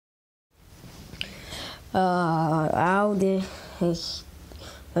Out there is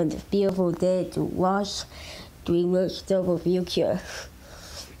a beautiful day to watch Dreamworks Double Future.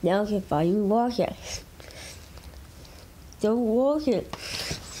 Now if I watch it, don't watch it.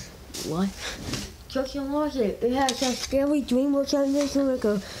 What? Just watch it. It has a scary Dreamworks animation.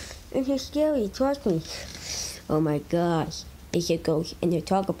 It's a scary, trust me. Oh my gosh. It's a ghost and the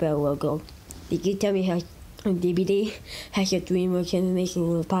Taco Bell logo. Did you tell me how DVD has a Dreamworks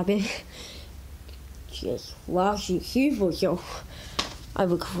animation with puppet? Just watch it here for you. I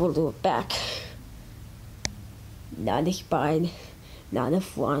look for the back. Not the spine, not the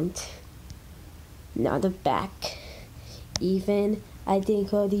front, not the back. Even I think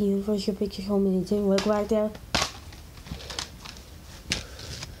the Universal Pictures Home and it didn't look like that.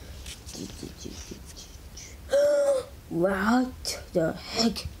 What the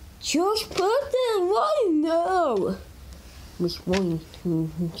heck? Just put them one now. Which one?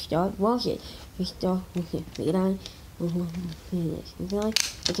 Start watching. We start watching.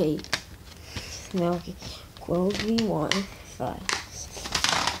 Okay. Now, okay. Close we want. Five.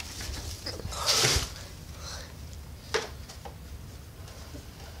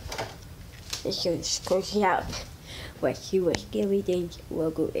 Let's just close it out. Let's see what Scary Things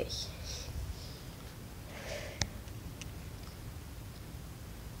logo is.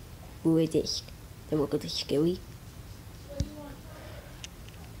 Who is this? The logo is scary.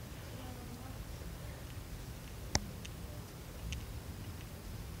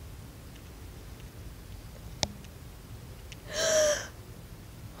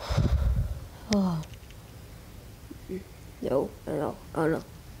 Oh. No, oh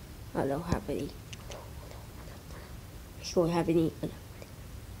no, happening. It's not happening.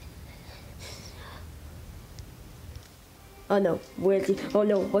 Oh no, where's it? Oh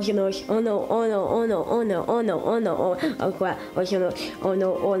no, what's your noise? Oh no, oh no, oh no, oh no, oh no, oh no, oh crap, what's your noise? Oh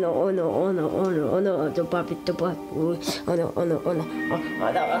no, oh no, oh no, oh no, oh no, oh no, the puppet, oh no, oh no, oh no, oh no,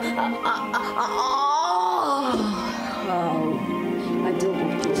 oh no,